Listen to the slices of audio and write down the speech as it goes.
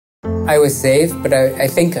I was saved, but I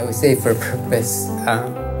think I was saved for a purpose.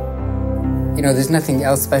 There's nothing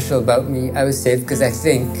else special about me. I was saved because I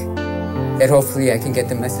think that hopefully I can get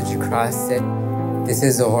the message across that this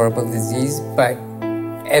is a horrible disease, but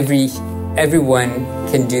everyone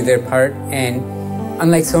can do their part. And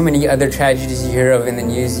unlike so many other tragedies you hear of in the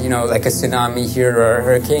news, like a tsunami here or a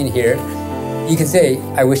hurricane here, you can say,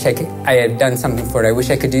 I wish I had done something for it. I wish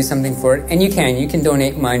I could do something for it. And you can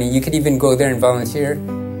donate money. You could even go there and volunteer.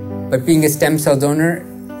 But being a stem cell donor,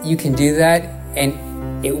 you can do that, and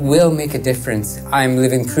it will make a difference. I'm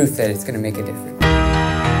living proof that it's going to make a difference.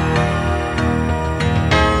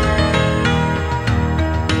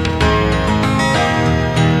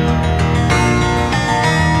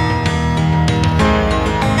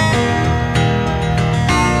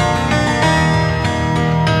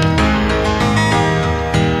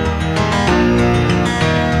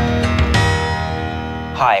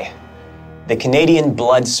 Hi. The Canadian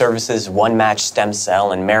Blood Services One Match Stem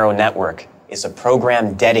Cell and Marrow Network is a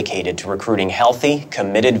program dedicated to recruiting healthy,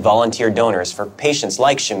 committed volunteer donors for patients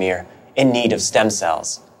like Shamir in need of stem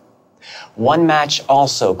cells. One Match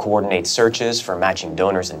also coordinates searches for matching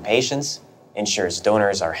donors and patients, ensures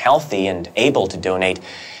donors are healthy and able to donate,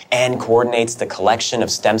 and coordinates the collection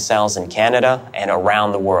of stem cells in Canada and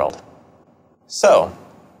around the world. So,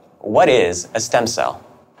 what is a stem cell?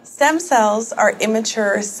 Stem cells are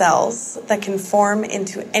immature cells that can form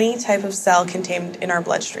into any type of cell contained in our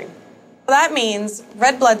bloodstream. That means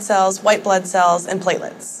red blood cells, white blood cells, and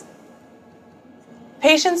platelets.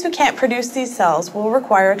 Patients who can't produce these cells will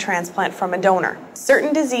require a transplant from a donor.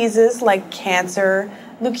 Certain diseases like cancer,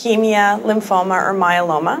 leukemia, lymphoma, or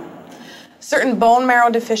myeloma, certain bone marrow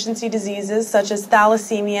deficiency diseases such as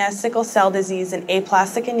thalassemia, sickle cell disease, and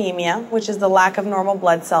aplastic anemia, which is the lack of normal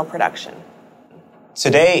blood cell production.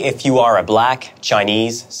 Today, if you are a Black,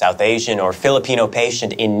 Chinese, South Asian, or Filipino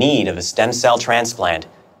patient in need of a stem cell transplant,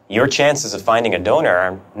 your chances of finding a donor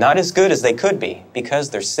are not as good as they could be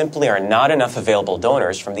because there simply are not enough available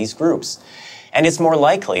donors from these groups. And it's more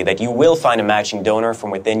likely that you will find a matching donor from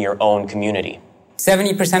within your own community.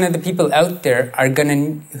 70% of the people out there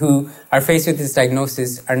who are faced with this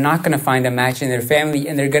diagnosis are not going to find a match in their family,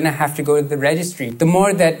 and they're going to have to go to the registry. The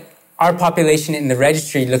more that our population in the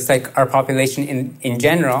registry looks like our population in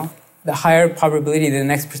general, the higher probability that the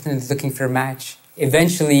next person is looking for a match.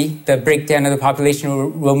 Eventually, the breakdown of the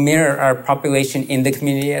population will mirror our population in the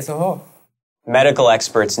community as a whole. Medical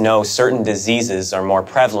experts know certain diseases are more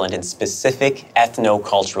prevalent in specific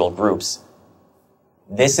ethno-cultural groups.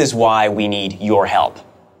 This is why we need your help.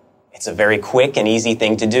 It's a very quick and easy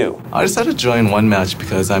thing to do. I decided to join One Match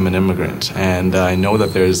because I'm an immigrant, and I know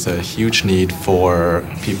that there's a huge need for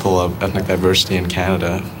people of ethnic diversity in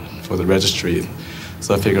Canada for the registry.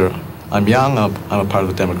 So I figure, I'm young, I'm a part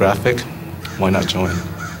of the demographic, why not join?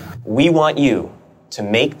 We want you to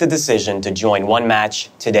make the decision to join One Match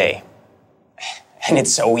today. And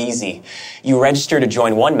it's so easy. You register to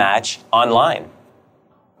join One Match online.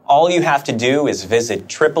 All you have to do is visit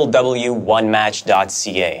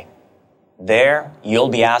www.onematch.ca. There, you'll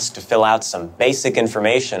be asked to fill out some basic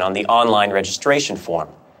information on the online registration form.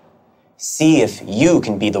 See if you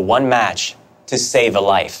can be the one match to save a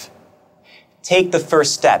life. Take the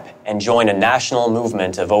first step and join a national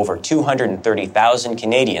movement of over 230,000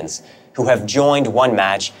 Canadians who have joined One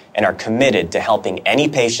Match and are committed to helping any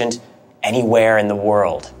patient anywhere in the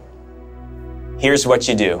world. Here's what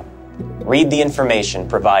you do. Read the information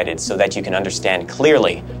provided so that you can understand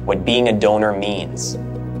clearly what being a donor means.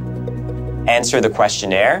 Answer the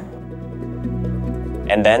questionnaire,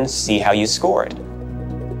 and then see how you scored.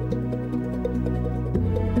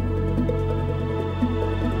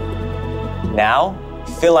 Now,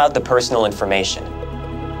 fill out the personal information.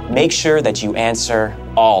 Make sure that you answer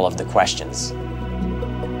all of the questions.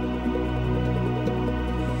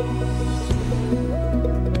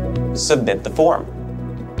 Submit the form.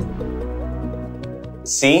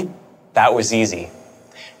 See? That was easy.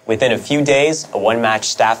 Within a few days, a One Match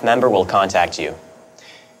staff member will contact you.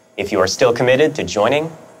 If you are still committed to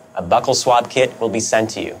joining, a buccal swab kit will be sent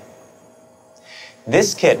to you.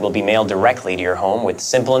 This kit will be mailed directly to your home with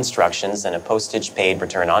simple instructions and a postage-paid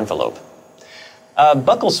return envelope. A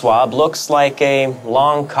buccal swab looks like a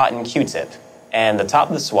long cotton Q-tip, and the top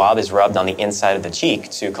of the swab is rubbed on the inside of the cheek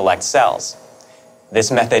to collect cells. This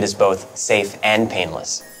method is both safe and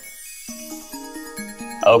painless.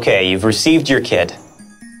 Okay, you've received your kit.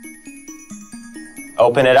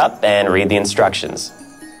 Open it up and read the instructions.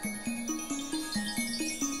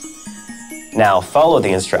 Now follow the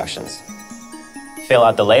instructions. Fill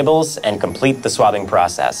out the labels and complete the swabbing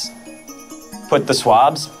process. Put the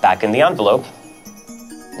swabs back in the envelope.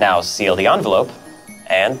 Now seal the envelope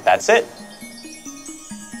And that's it.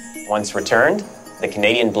 Once returned, the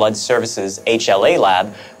Canadian Blood Services HLA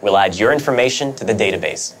lab will add your information to the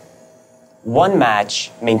database. One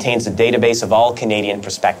Match maintains a database of all Canadian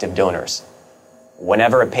prospective donors.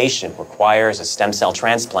 Whenever a patient requires a stem cell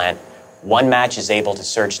transplant, One Match is able to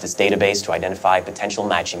search this database to identify potential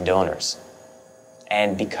matching donors.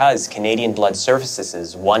 And because Canadian Blood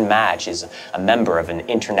Services One Match is a member of an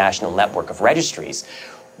international network of registries,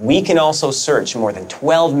 we can also search more than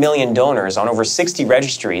 12 million donors on over 60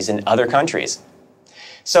 registries in other countries.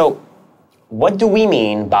 So, what do we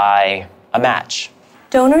mean by a match?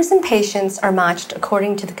 Donors and patients are matched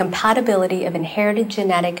according to the compatibility of inherited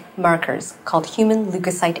genetic markers called human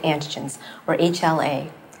leukocyte antigens, or HLA.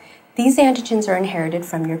 These antigens are inherited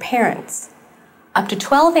from your parents. Up to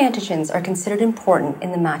 12 antigens are considered important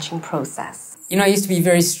in the matching process. You know, I used to be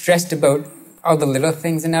very stressed about all the little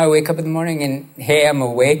things, and now I wake up in the morning and, hey, I'm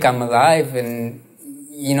awake, I'm alive, and,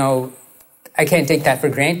 you know, I can't take that for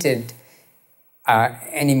granted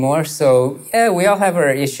anymore. So, yeah, we all have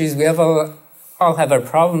our issues, we all have our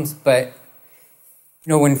problems, but,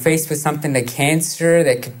 you know, when faced with something like cancer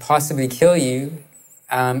that could possibly kill you,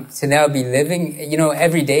 to now be living, you know,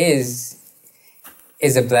 every day is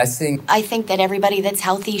a blessing. I think that everybody that's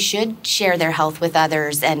healthy should share their health with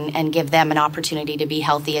others and give them an opportunity to be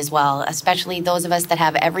healthy as well. Especially those of us that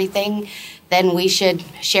have everything, then we should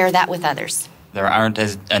share that with others. There aren't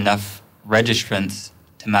enough registrants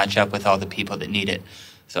to match up with all the people that need it.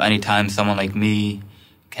 So anytime someone like me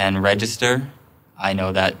can register, I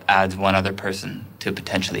know that adds one other person to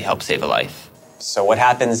potentially help save a life. So what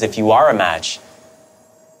happens if you are a match?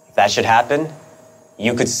 If that should happen,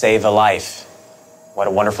 you could save a life. What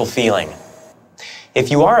a wonderful feeling.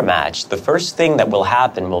 If you are a match, the first thing that will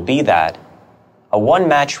happen will be that a One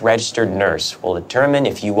Match registered nurse will determine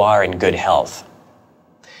if you are in good health.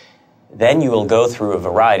 Then you will go through a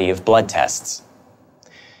variety of blood tests.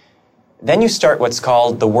 Then you start what's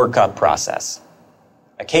called the workup process.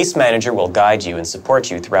 A case manager will guide you and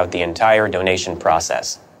support you throughout the entire donation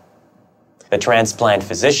process. The transplant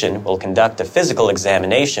physician will conduct a physical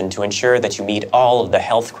examination to ensure that you meet all of the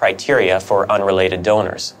health criteria for unrelated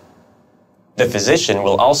donors. The physician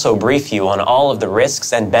will also brief you on all of the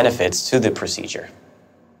risks and benefits to the procedure.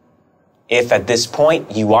 If at this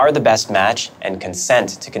point you are the best match and consent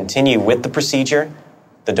to continue with the procedure,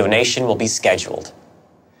 the donation will be scheduled.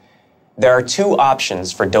 There are two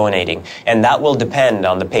options for donating, and that will depend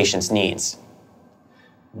on the patient's needs: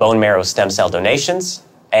 bone marrow stem cell donations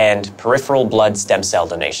and peripheral blood stem cell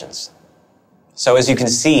donations. So as you can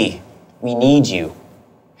see, we need you.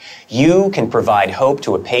 You can provide hope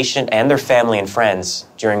to a patient and their family and friends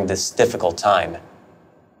during this difficult time.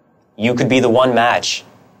 You could be the one match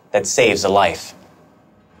that saves a life.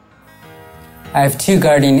 I have two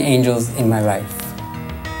guardian angels in my life.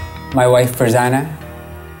 My wife, Farzana,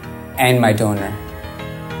 and my donor.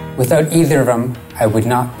 Without either of them, I would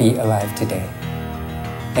not be alive today.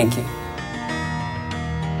 Thank you.